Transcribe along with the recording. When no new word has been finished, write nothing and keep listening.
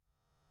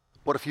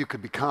What if you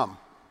could become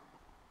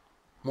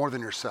more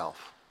than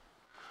yourself?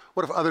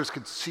 What if others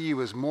could see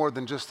you as more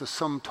than just the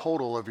sum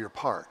total of your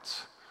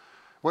parts?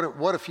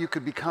 What if you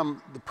could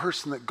become the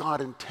person that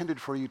God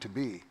intended for you to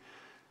be?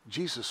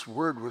 Jesus'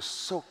 word was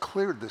so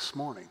clear this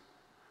morning.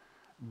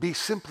 Be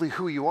simply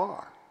who you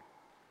are,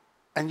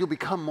 and you'll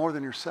become more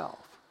than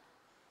yourself.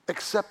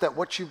 Accept that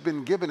what you've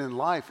been given in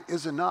life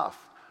is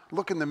enough.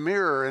 Look in the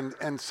mirror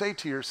and say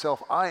to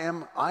yourself, I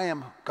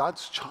am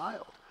God's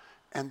child,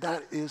 and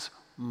that is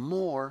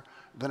more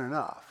than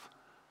enough.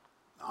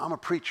 I'm a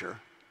preacher,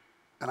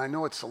 and I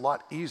know it's a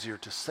lot easier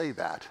to say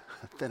that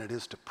than it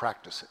is to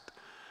practice it.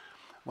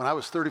 When I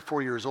was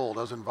 34 years old,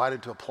 I was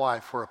invited to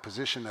apply for a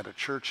position at a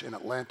church in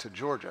Atlanta,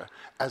 Georgia,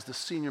 as the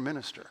senior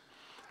minister.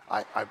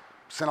 I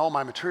sent all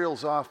my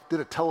materials off, did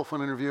a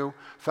telephone interview,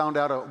 found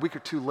out a week or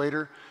two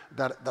later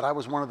that I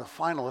was one of the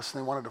finalists,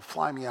 and they wanted to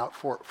fly me out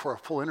for a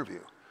full interview.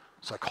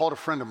 So I called a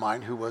friend of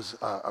mine who was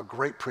a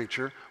great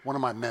preacher, one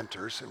of my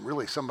mentors, and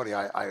really somebody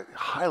I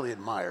highly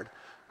admired,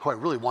 who I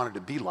really wanted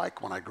to be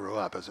like when I grew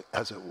up,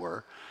 as it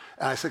were.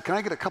 And I said, can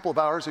I get a couple of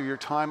hours of your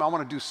time? I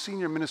want to do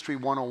Senior Ministry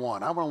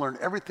 101. I want to learn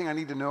everything I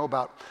need to know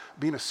about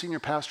being a senior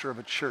pastor of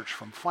a church,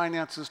 from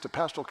finances to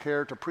pastoral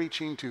care to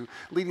preaching to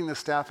leading the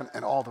staff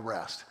and all the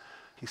rest.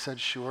 He said,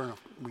 sure. And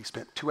we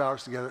spent 2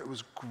 hours together. It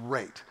was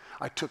great.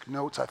 I took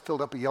notes. I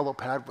filled up a yellow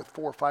pad with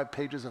 4 or 5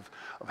 pages of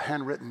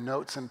handwritten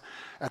notes. And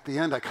at the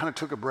end, I kind of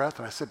took a breath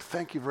and I said,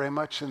 thank you very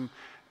much. And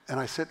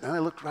I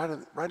looked right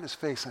in his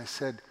face and I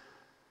said,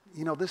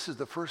 you know, this is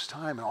the first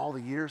time in all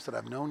the years that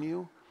I've known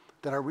you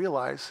that I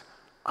realize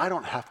I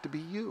don't have to be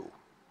you.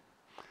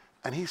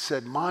 And he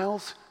said,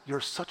 Miles, you're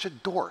such a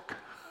dork.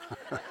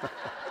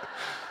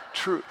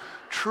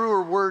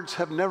 Truer words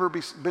have never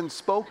been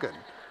spoken.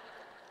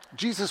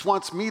 Jesus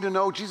wants me to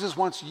know, Jesus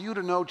wants you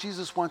to know,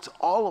 Jesus wants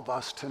all of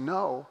us to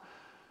know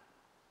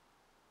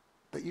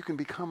that you can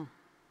become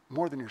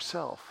more than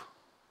yourself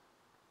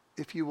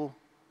if you will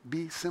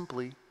be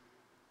simply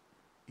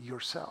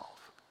yourself.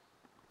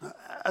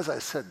 As I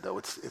said, though,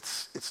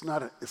 it's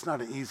not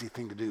an easy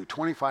thing to do.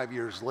 25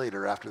 years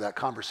later, after that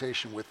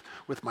conversation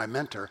with my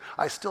mentor,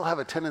 I still have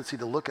a tendency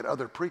to look at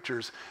other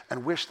preachers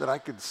and wish that I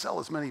could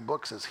sell as many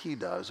books as he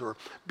does, or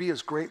be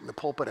as great in the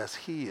pulpit as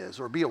he is,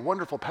 or be a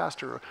wonderful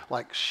pastor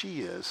like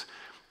she is.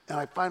 And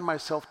I find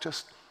myself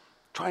just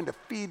trying to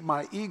feed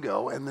my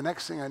ego, and the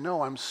next thing I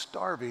know, I'm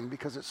starving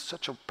because it's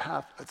such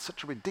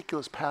a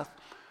ridiculous path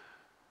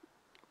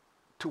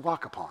to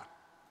walk upon.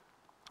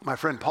 My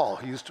friend Paul,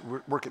 who used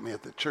to work at me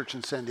at the church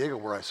in San Diego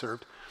where I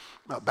served,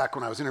 back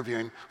when I was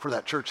interviewing for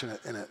that church in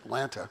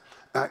Atlanta,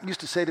 used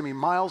to say to me,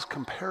 Miles,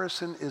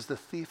 comparison is the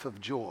thief of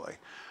joy.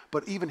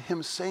 But even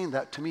him saying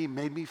that to me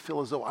made me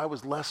feel as though I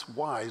was less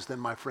wise than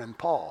my friend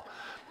Paul.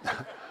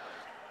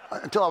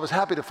 Until I was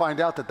happy to find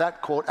out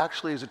that quote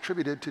actually is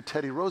attributed to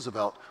Teddy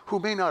Roosevelt, who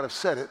may not have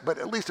said it, but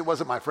at least it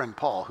wasn't my friend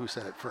Paul who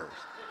said it first.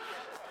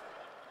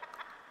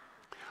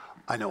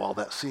 I know all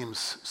that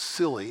seems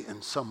silly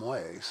in some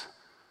ways,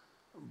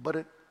 but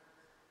it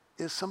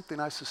is something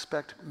I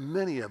suspect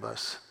many of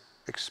us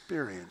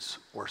experience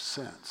or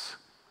sense.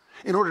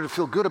 In order to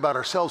feel good about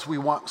ourselves,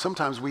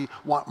 sometimes we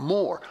want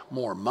more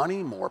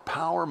money, more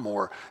power,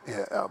 more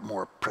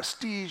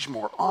prestige,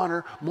 more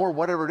honor, more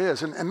whatever it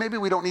is. And maybe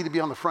we don't need to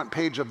be on the front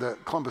page of the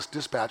Columbus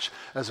Dispatch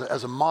as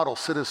a model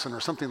citizen or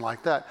something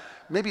like that.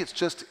 Maybe it's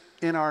just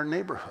in our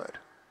neighborhood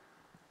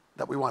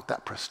that we want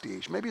that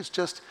prestige. Maybe it's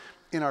just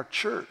in our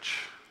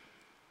church.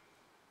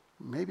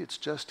 Maybe it's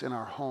just in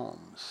our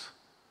homes.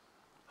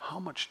 How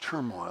much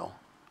turmoil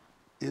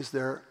is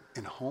there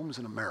in homes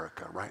in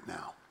America right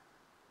now?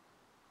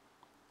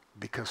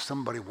 Because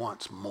somebody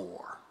wants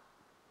more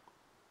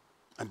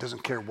and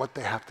doesn't care what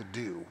they have to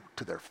do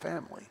to their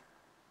family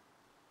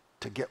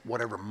to get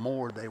whatever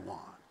more they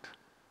want.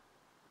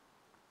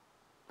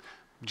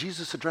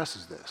 Jesus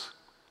addresses this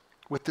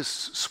with this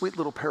sweet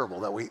little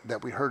parable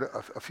that we heard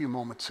a few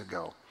moments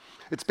ago.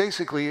 It's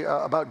basically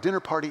about dinner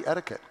party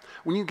etiquette.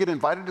 When you get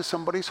invited to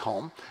somebody's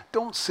home,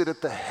 don't sit at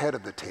the head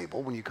of the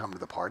table when you come to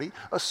the party.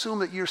 Assume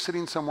that you're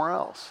sitting somewhere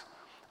else.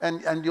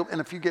 And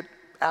if you get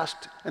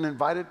asked and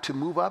invited to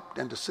move up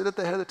and to sit at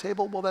the head of the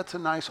table, well, that's a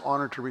nice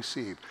honor to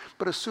receive.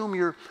 But assume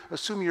you're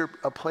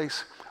a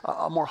place,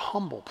 a more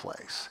humble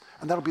place.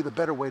 And that'll be the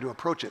better way to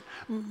approach it.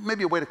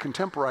 Maybe a way to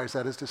contemporize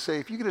that is to say,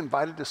 if you get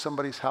invited to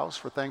somebody's house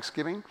for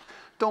Thanksgiving,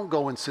 don't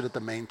go and sit at the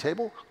main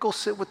table. Go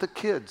sit with the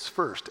kids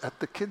first at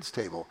the kids'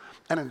 table.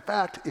 And in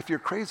fact, if your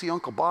crazy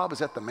Uncle Bob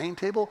is at the main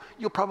table,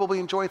 you'll probably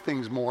enjoy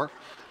things more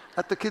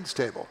at the kids'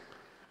 table.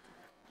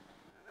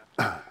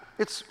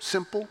 It's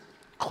simple,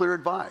 clear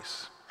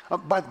advice.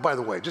 By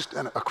the way, just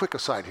a quick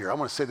aside here. I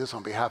want to say this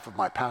on behalf of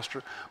my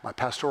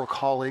pastoral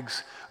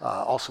colleagues,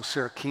 also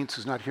Sarah Keentz,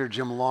 who's not here,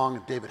 Jim Long,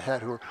 and David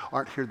Head, who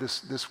aren't here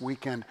this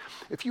weekend.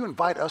 If you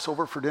invite us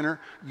over for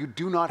dinner, you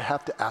do not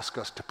have to ask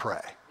us to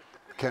pray.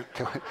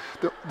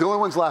 The only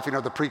ones laughing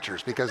are the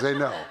preachers because they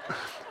know.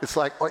 It's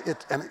like,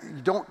 and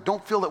you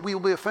don't feel that we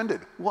will be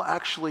offended. We'll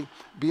actually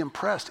be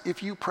impressed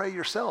if you pray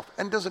yourself.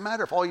 And it doesn't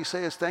matter if all you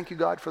say is, thank you,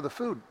 God, for the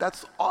food.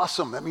 That's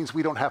awesome. That means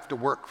we don't have to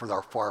work for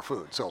our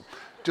food. So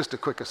just a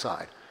quick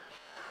aside.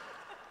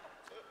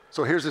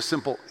 So here's this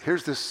simple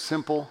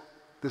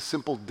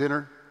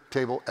dinner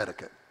table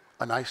etiquette.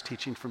 A nice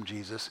teaching from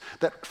Jesus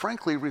that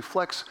frankly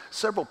reflects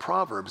several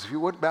Proverbs. If you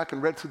went back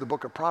and read through the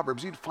book of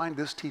Proverbs, you'd find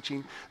this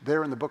teaching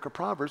there in the book of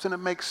Proverbs, and it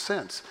makes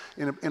sense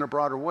in a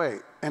broader way.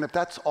 And if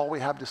that's all we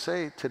have to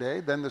say today,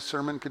 then the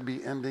sermon could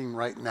be ending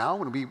right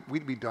now, and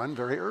we'd be done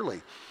very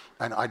early.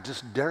 And I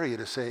just dare you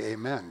to say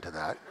amen to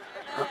that.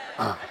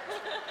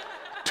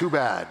 Too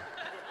bad.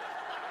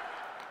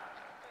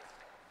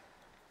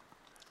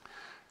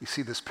 You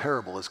see, this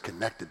parable is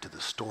connected to the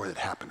story that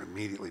happened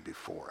immediately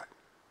before it.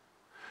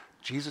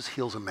 Jesus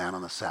heals a man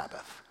on the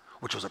Sabbath,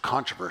 which was a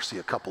controversy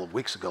a couple of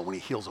weeks ago when he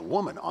heals a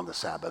woman on the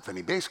Sabbath. And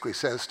he basically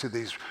says to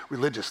these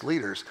religious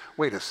leaders,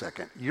 wait a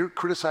second, you're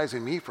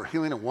criticizing me for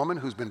healing a woman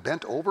who's been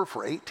bent over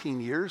for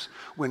 18 years,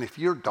 when if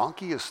your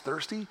donkey is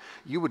thirsty,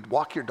 you would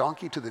walk your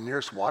donkey to the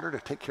nearest water to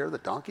take care of the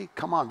donkey?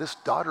 Come on, this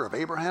daughter of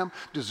Abraham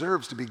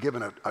deserves to be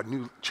given a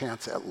new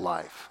chance at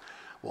life.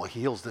 Well, he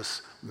heals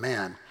this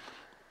man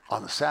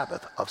on the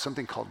Sabbath of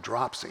something called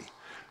dropsy.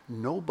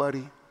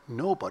 Nobody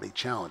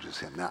challenges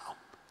him now.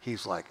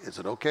 He's like, is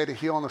it okay to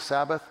heal on the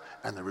Sabbath?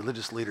 And the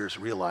religious leaders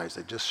realize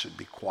they just should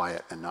be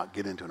quiet and not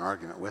get into an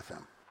argument with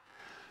him.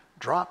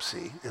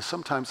 Dropsy is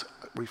sometimes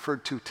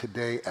referred to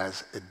today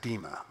as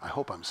edema. I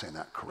hope I'm saying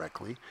that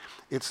correctly.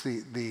 It's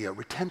the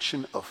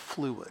retention of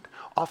fluid.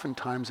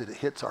 Oftentimes it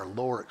hits our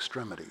lower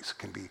extremities.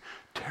 It can be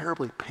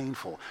terribly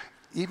painful,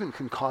 even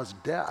can cause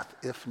death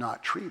if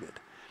not treated.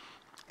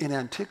 In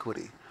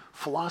antiquity,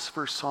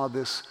 philosophers saw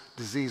this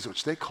disease,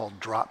 which they called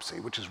dropsy,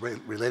 which is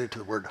related to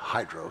the word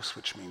hydros,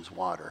 which means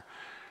water.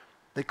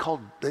 They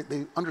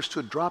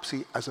understood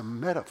dropsy as a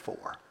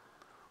metaphor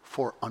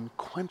for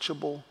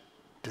unquenchable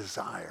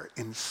desire,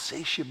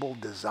 insatiable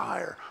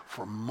desire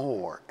for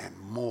more and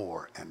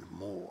more and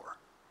more.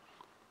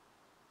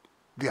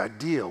 The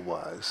idea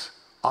was,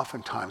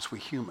 oftentimes we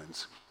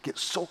humans get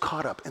so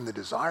caught up in the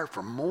desire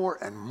for more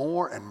and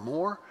more and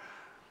more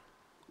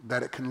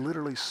that it can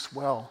literally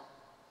swell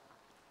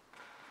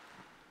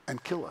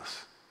and kill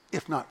us,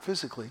 if not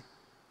physically,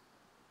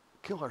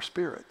 kill our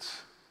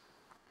spirits.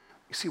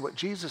 You see, what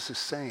Jesus is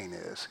saying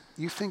is,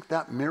 you think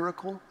that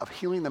miracle of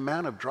healing the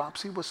man of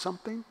dropsy was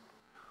something?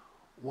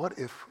 What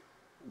if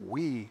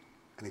we,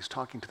 and he's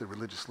talking to the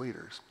religious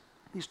leaders,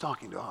 he's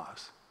talking to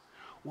us,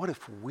 what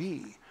if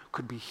we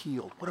could be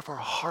healed? What if our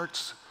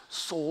hearts,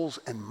 souls,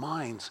 and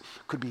minds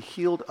could be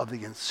healed of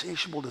the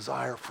insatiable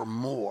desire for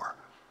more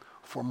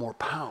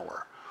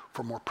power,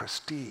 for more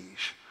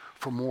prestige,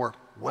 for more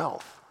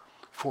wealth,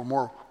 for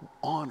more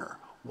honor,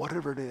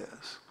 whatever it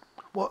is?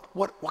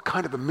 What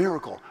kind of a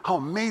miracle? How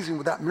amazing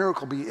would that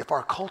miracle be if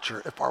our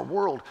culture, if our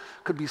world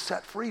could be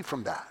set free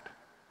from that?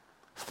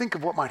 Think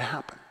of what might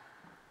happen.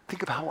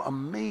 Think of how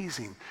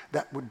amazing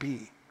that would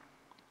be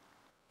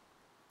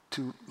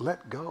to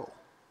let go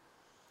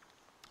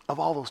of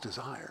all those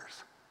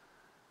desires,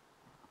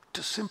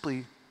 to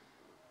simply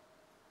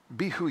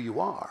be who you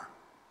are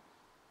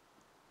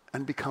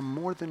and become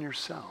more than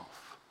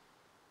yourself.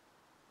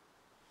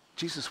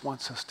 Jesus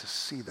wants us to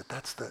see that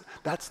that's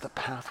the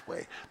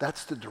pathway,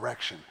 that's the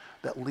direction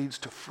that leads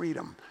to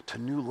freedom, to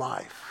new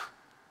life,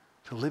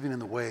 to living in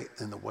the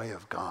way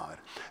of God.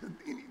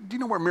 Do you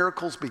know where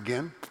miracles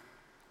begin?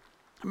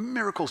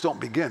 Miracles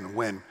don't begin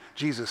when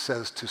Jesus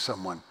says to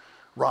someone,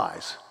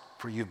 rise,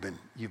 for you've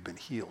been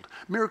healed.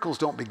 Miracles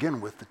don't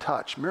begin with the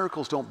touch.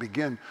 Miracles don't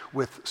begin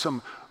with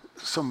some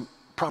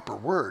proper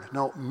word.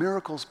 No,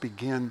 miracles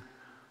begin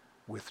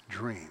with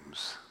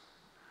dreams.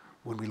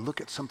 When we look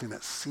at something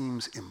that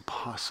seems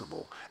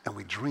impossible and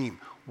we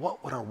dream,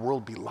 what would our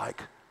world be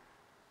like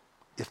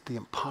if the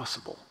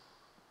impossible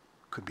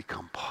could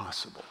become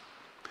possible?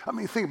 I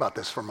mean, think about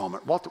this for a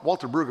moment.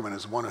 Walter Brueggemann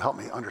is the one who helped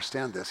me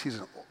understand this. He's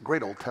a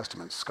great Old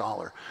Testament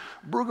scholar.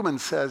 Brueggemann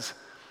says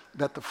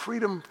that the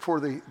freedom for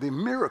the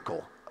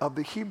miracle of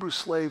the Hebrew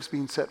slaves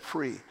being set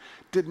free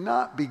did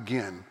not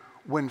begin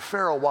when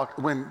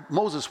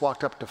Moses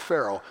walked up to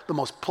Pharaoh, the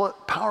most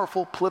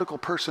powerful political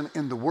person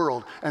in the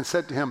world, and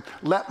said to him,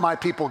 let my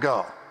people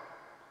go.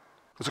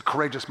 It was a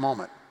courageous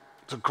moment.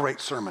 It's a great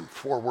sermon,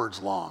 4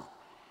 words long.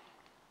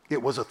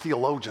 It was a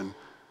theologian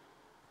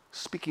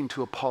speaking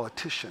to a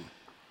politician.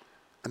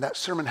 And that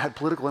sermon had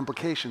political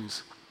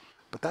implications,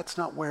 but that's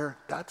not where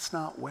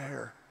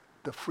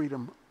the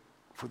freedom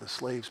for the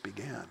slaves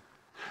began.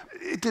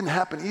 It didn't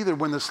happen either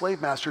when the slave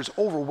masters,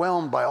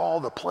 overwhelmed by all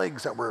the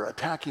plagues that were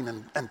attacking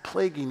and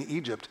plaguing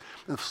Egypt,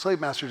 and the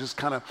slave masters just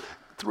kind of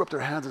threw up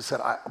their hands and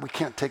said, we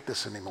can't take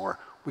this anymore.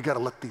 We got to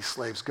let these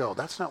slaves go.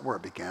 That's not where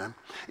it began.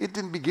 It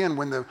didn't begin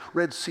when the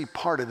Red Sea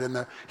parted and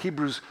the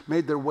Hebrews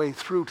made their way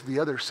through to the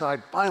other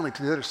side, finally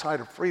to the other side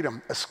of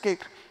freedom,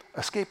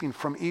 escaping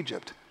from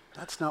Egypt.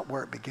 That's not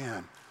where it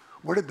began.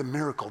 Where did the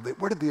miracle,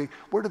 where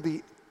did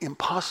the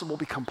impossible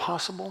become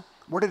possible?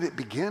 Where did it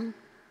begin?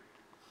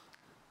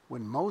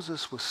 When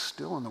Moses was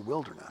still in the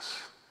wilderness.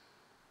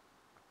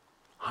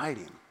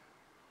 hiding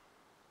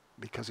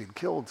because he'd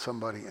killed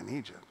somebody in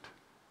Egypt,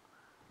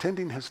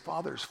 tending his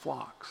father's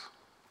flocks.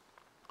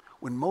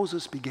 When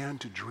Moses began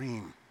to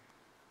dream,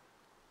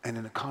 and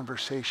in a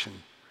conversation,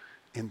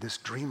 in this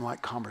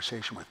dreamlike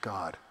conversation with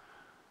God,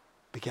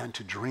 began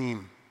to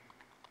dream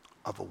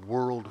of a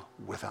world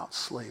without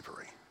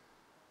slavery.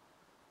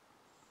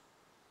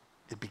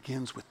 It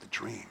begins with the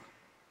dream.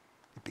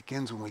 It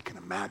begins when we can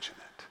imagine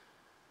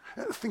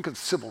it. Think of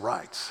civil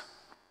rights.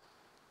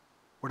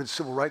 Where did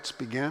civil rights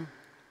begin?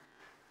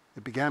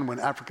 It began when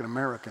African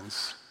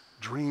Americans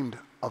dreamed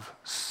of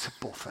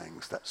simple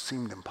things that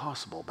seemed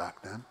impossible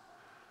back then.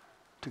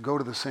 To go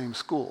to the same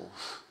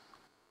schools,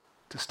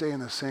 to stay in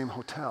the same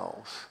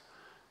hotels,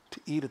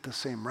 to eat at the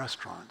same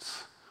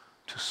restaurants,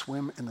 to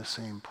swim in the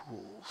same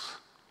pools.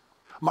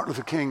 Martin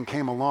Luther King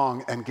came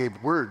along and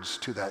gave words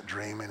to that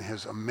dream in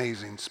his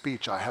amazing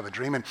speech, I Have a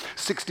Dream. And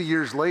 60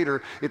 years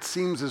later, it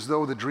seems as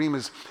though the dream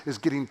is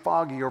getting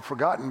foggy or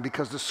forgotten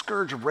because the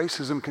scourge of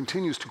racism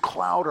continues to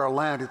cloud our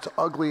land. It's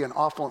ugly and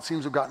awful. It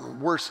seems to have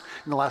gotten worse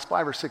in the last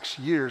 5 or 6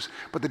 years,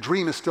 but the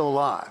dream is still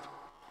alive.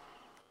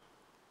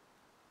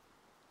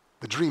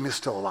 The dream is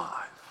still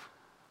alive.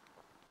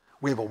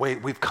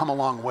 We've come a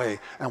long way,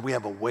 and we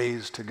have a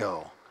ways to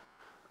go,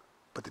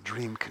 but the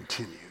dream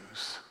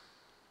continues.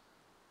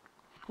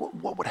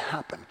 What would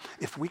happen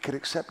if we could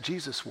accept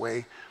Jesus'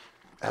 way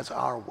as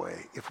our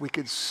way? If we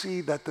could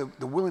see that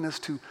the willingness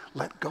to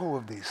let go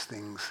of these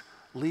things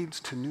leads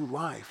to new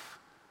life,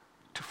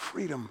 to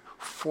freedom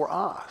for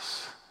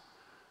us.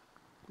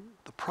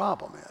 The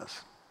problem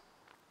is,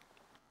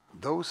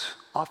 those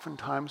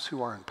oftentimes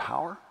who are in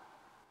power,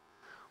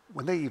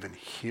 when they even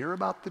hear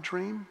about the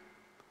dream,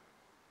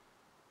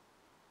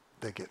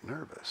 they get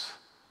nervous.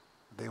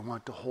 They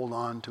want to hold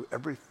on to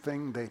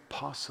everything they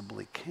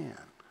possibly can.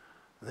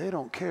 They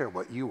don't care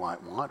what you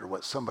might want or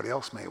what somebody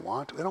else may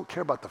want. They don't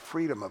care about the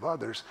freedom of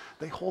others.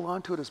 They hold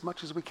on to it as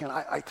much as we can.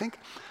 I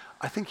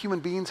think human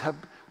beings have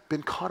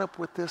been caught up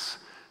with this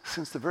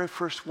since the very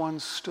first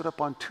ones stood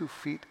up on 2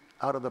 feet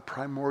out of the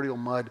primordial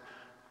mud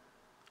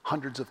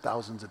hundreds of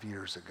thousands of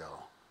years ago.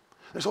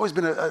 There's always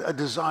been a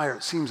desire,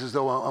 it seems as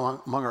though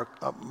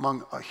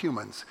among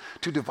humans,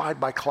 to divide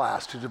by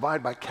class, to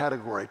divide by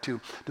category, to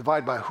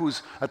divide by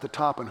who's at the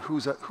top and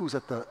who's at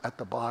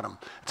the bottom.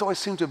 It's always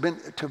seemed to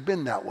have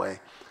been that way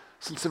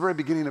since the very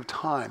beginning of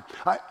time.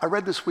 I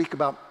read this week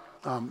about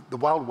the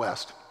Wild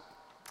West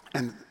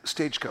and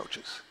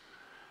stagecoaches.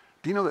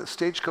 Do you know that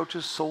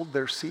stagecoaches sold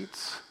their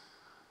seats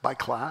by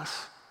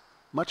class,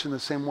 much in the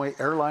same way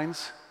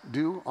airlines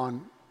do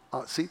on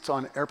seats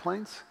on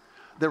airplanes?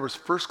 There was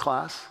first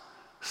class,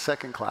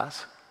 second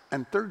class,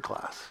 and third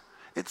class.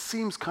 It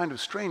seems kind of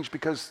strange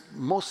because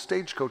most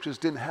stagecoaches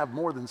didn't have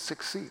more than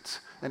 6 seats,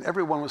 and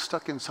everyone was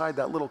stuck inside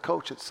that little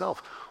coach itself.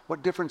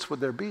 What difference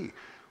would there be?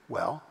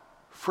 Well,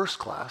 first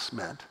class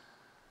meant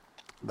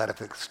that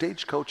if a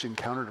stagecoach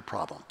encountered a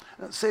problem,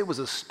 say it was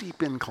a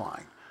steep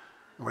incline,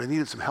 where they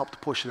needed some help to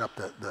push it up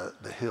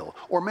the hill.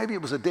 Or maybe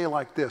it was a day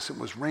like this, it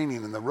was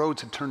raining and the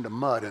roads had turned to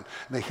mud and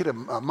they hit a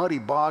muddy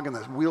bog and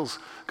the wheels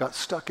got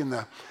stuck in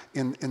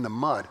the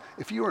mud.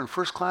 If you were in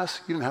first class,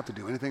 you didn't have to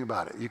do anything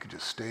about it. You could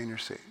just stay in your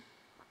seat.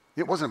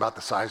 It wasn't about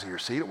the size of your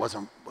seat. It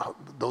wasn't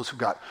those who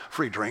got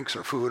free drinks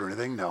or food or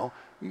anything. No,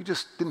 you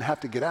just didn't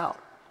have to get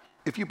out.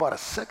 If you bought a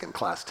second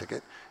class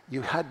ticket,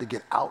 you had to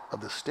get out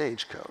of the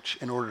stagecoach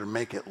in order to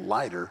make it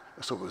lighter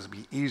so it would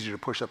be easier to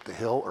push up the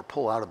hill or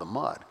pull out of the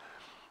mud.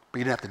 But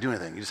you didn't have to do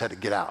anything. You just had to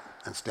get out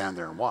and stand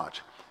there and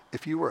watch.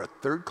 If you were a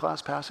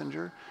third-class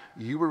passenger,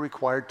 you were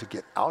required to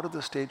get out of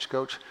the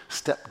stagecoach,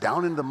 step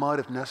down into the mud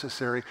if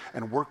necessary,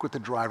 and work with the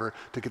driver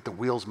to get the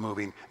wheels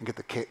moving and get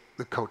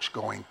the coach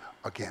going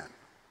again.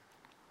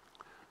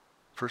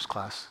 First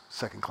class,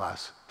 second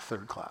class,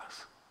 third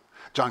class.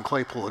 John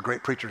Claypool, a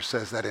great preacher,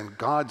 says that in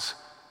God's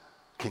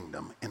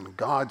kingdom, in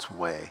God's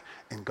way,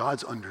 in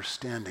God's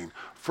understanding,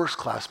 first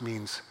class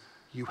means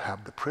you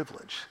have the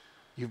privilege.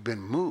 You've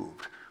been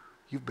moved.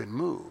 You've been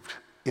moved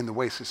in the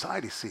way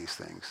society sees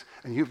things.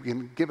 And you've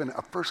been given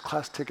a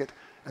first-class ticket,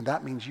 and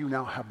that means you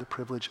now have the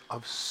privilege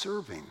of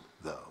serving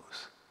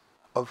those,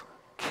 of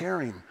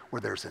caring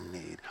where there's a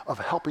need, of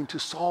helping to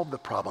solve the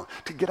problem,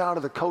 to get out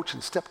of the coach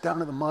and step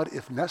down in the mud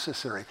if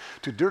necessary,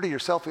 to dirty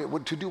yourself,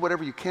 to do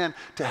whatever you can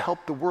to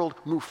help the world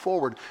move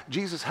forward.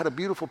 Jesus had a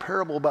beautiful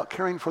parable about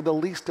caring for the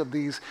least of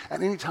these,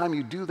 and anytime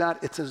you do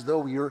that, it's as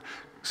though you're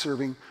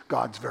serving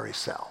God's very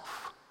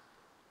self.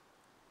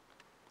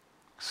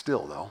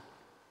 Still, though,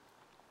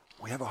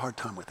 we have a hard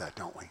time with that,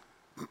 don't we?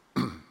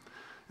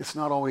 It's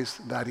not always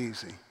that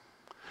easy.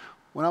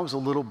 When I was a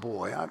little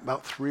boy,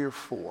 about 3 or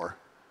 4,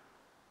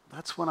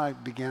 that's when I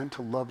began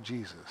to love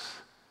Jesus.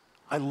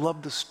 I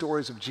loved the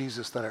stories of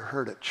Jesus that I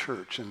heard at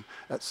church and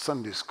at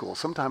Sunday school.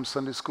 Sometimes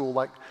Sunday school,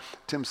 like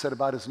Tim said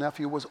about his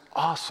nephew, was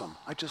awesome.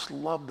 I just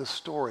loved the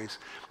stories.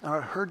 And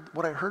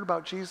what I heard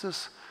about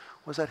Jesus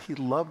was that he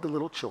loved the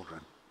little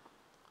children.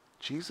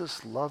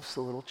 Jesus loves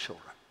the little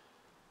children,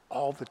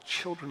 all the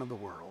children of the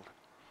world.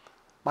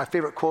 My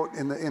favorite quote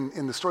in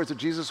the stories of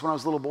Jesus when I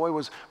was a little boy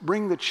was,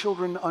 "Bring the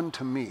children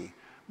unto me.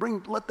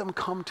 Let them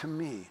come to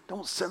me.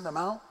 Don't send them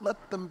out.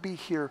 Let them be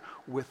here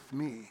with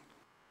me.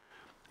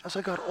 As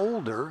I got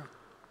older,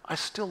 I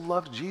still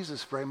loved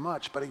Jesus very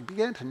much, but I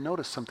began to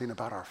notice something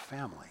about our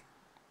family.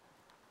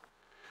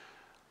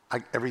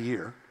 Every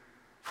year,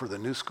 for the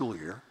new school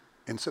year,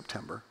 in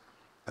September,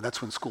 and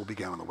that's when school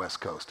began on the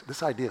West Coast.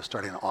 This idea of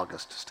starting in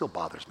August still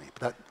bothers me,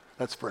 but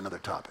that's for another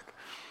topic.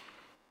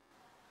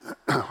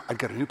 I'd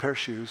get a new pair of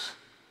shoes,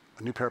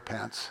 a new pair of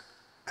pants,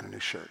 and a new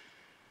shirt.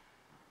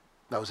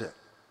 That was it.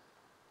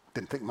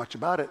 Didn't think much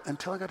about it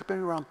until I got to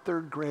maybe around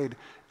third grade,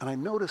 and I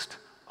noticed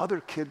other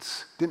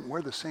kids didn't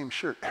wear the same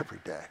shirt every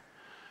day.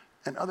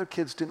 And other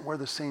kids didn't wear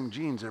the same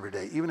jeans every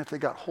day, even if they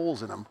got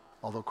holes in them.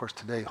 Although, of course,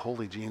 today,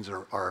 holy jeans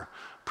are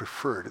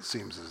preferred, it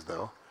seems as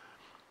though.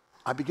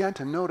 I began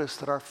to notice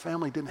that our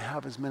family didn't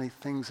have as many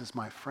things as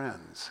my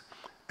friends.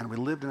 And we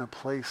lived in a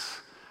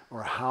place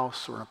or a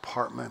house or an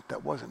apartment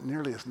that wasn't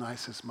nearly as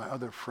nice as my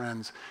other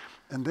friends.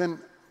 And then,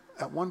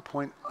 at one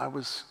point, I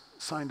was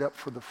signed up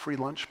for the free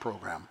lunch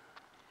program.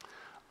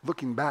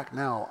 Looking back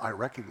now, I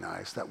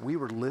recognize that we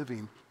were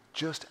living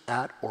just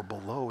at or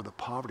below the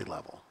poverty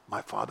level.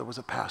 My father was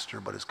a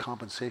pastor, but his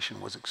compensation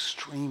was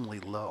extremely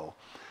low.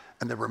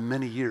 And there were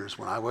many years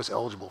when I was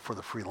eligible for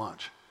the free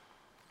lunch.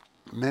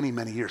 Many,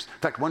 many years. In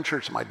fact, one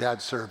church my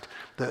dad served,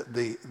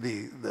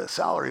 the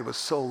salary was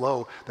so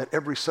low that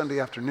every Sunday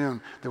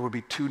afternoon there would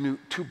be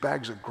two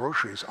bags of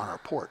groceries on our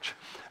porch.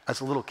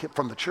 As a little kid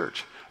from the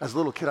church, as a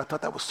little kid, I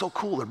thought that was so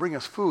cool. They'd bring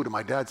us food, and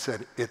my dad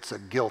said, "It's a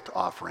guilt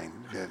offering.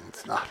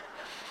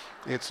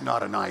 It's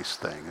not a nice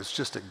thing. It's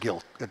just a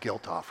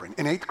guilt offering."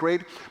 In 8th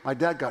grade, my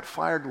dad got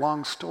fired.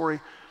 Long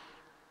story.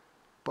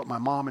 But my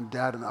mom and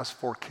dad and us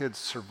 4 kids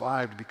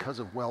survived because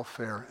of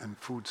welfare and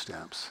food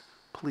stamps.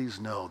 Please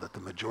know that the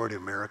majority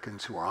of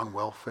Americans who are on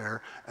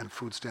welfare and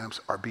food stamps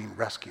are being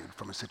rescued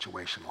from a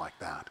situation like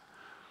that.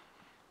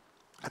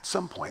 At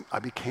some point, I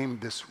became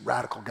this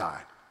radical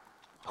guy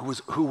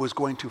who was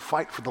going to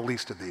fight for the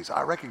least of these.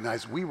 I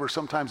recognized we were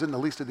sometimes in the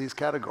least of these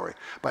category.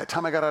 By the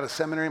time I got out of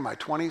seminary in my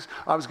 20s,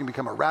 I was going to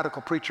become a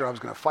radical preacher. I was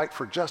going to fight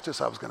for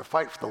justice. I was going to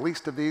fight for the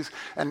least of these.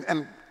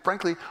 And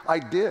frankly, I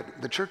did.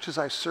 The churches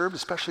I served,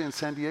 especially in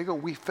San Diego,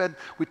 we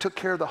took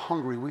care of the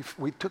hungry.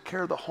 We took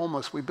care of the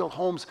homeless. We built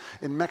homes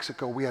in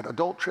Mexico. We had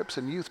adult trips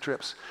and youth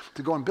trips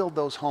to go and build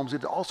those homes. We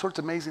did all sorts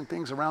of amazing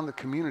things around the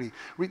community.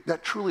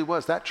 That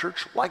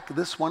church, like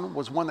this one,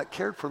 was one that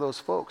cared for those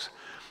folks.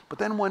 But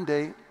then one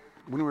day,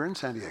 when we were in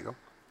San Diego,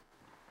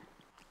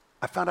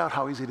 I found out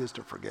how easy it is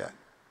to forget.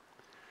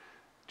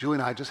 Julie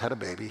and I just had a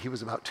baby. He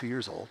was about 2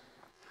 years old.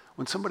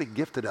 When somebody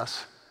gifted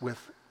us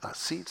with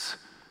seats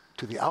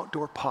to the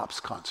Outdoor Pops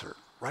concert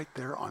right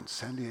there on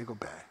San Diego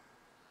Bay.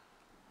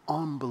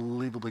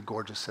 Unbelievably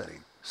gorgeous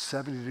setting.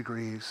 70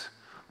 degrees.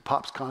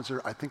 Pops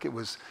concert, I think it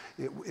was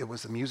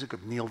the music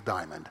of Neil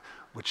Diamond,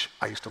 which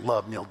I used to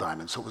love Neil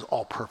Diamond, so it was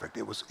all perfect.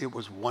 It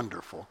was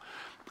wonderful.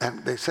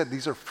 And they said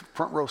these are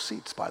front row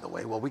seats, by the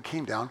way. Well, we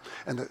came down,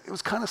 and it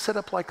was kind of set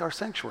up like our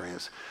sanctuary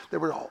is. There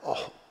were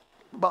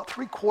about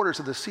 3/4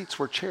 of the seats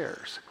were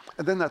chairs.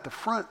 And then at the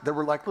front, there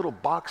were like little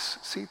box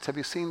seats. Have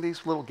you seen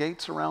these little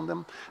gates around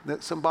them?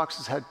 Some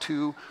boxes had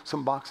 2,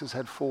 some boxes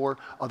had 4,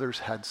 others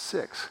had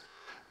 6.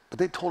 But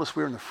they told us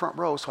we were in the front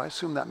row, so I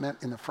assumed that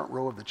meant in the front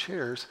row of the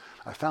chairs.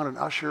 I found an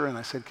usher, and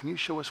I said, "Can you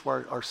show us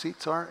where our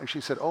seats are?" And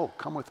she said, "Oh,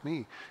 come with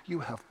me.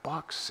 You have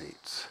box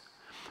seats."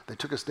 They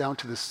took us down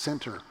to the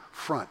center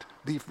front,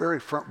 the very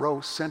front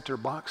row center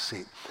box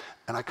seat.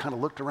 And I kind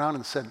of looked around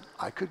and said,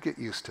 I could get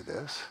used to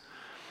this.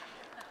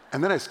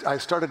 And then I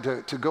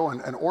started to go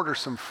and order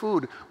some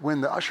food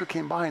when the usher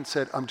came by and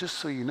said, "Just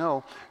so you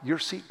know, your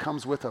seat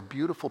comes with a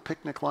beautiful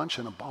picnic lunch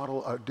and a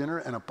bottle of dinner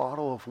and a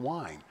bottle of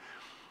wine."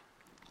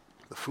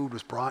 The food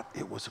was brought.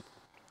 It was a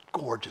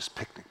gorgeous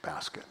picnic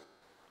basket,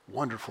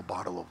 wonderful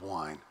bottle of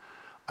wine.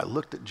 I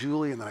looked at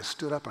Julie, and then I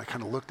stood up and I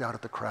kind of looked out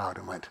at the crowd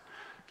and went,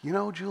 "You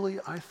know,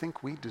 Julie, I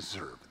think we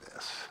deserve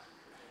this."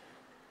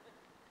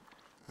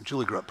 And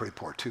Julie grew up pretty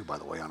poor too, by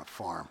the way, on a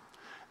farm.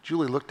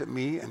 Julie looked at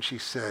me and she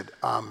said,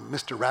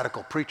 "Mr.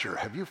 Radical Preacher,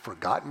 have you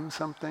forgotten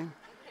something?"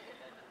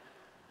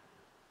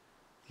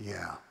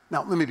 Yeah.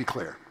 Now, let me be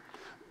clear.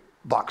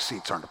 Box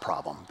seats aren't a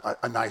problem.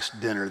 A nice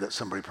dinner that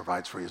somebody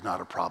provides for you is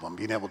not a problem.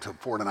 Being able to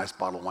afford a nice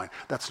bottle of wine,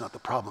 that's not the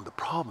problem. The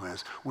problem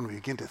is when we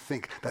begin to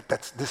think that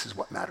this is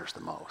what matters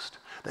the most.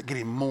 That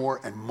getting more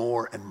and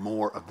more and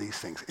more of these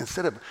things.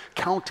 Instead of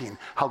counting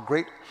how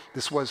great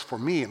this was for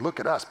me, and look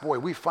at us, boy,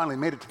 we finally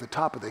made it to the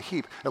top of the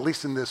heap, at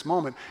least in this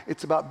moment.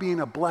 It's about being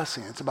a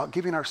blessing. It's about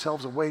giving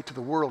ourselves away to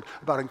the world,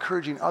 about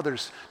encouraging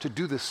others to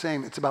do the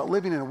same. It's about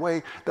living in a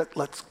way that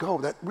lets go,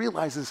 that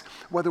realizes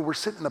whether we're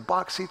sitting in the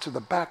box seats or the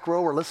back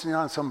row or listening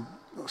on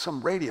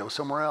some radio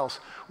somewhere else,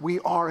 we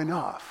are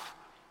enough.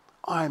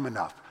 I'm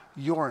enough.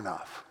 You're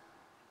enough.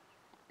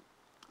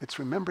 It's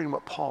remembering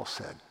what Paul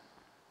said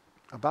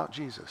about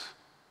Jesus.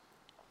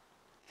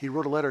 He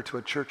wrote a letter to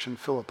a church in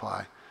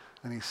Philippi,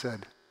 and he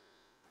said,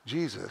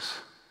 Jesus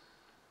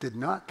did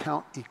not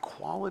count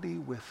equality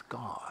with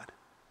God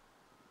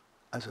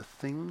as a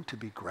thing to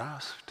be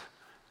grasped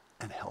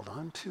and held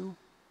on to.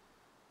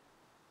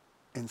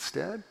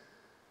 Instead,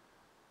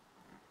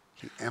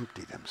 He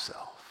emptied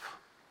himself,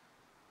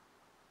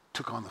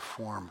 took on the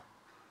form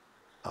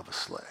of a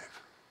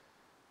slave.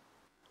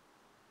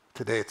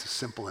 Today it's a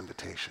simple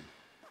invitation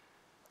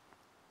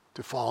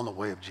to fall in the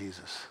way of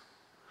Jesus,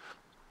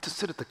 to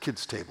sit at the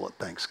kids' table at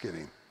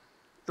Thanksgiving.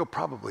 It'll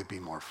probably be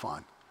more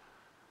fun.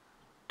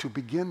 To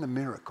begin the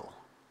miracle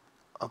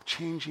of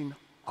changing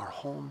our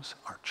homes,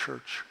 our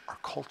church, our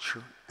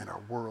culture, and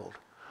our world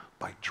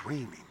by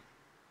dreaming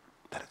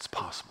that it's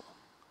possible,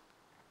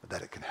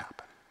 that it can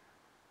happen.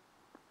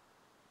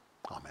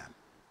 Amen.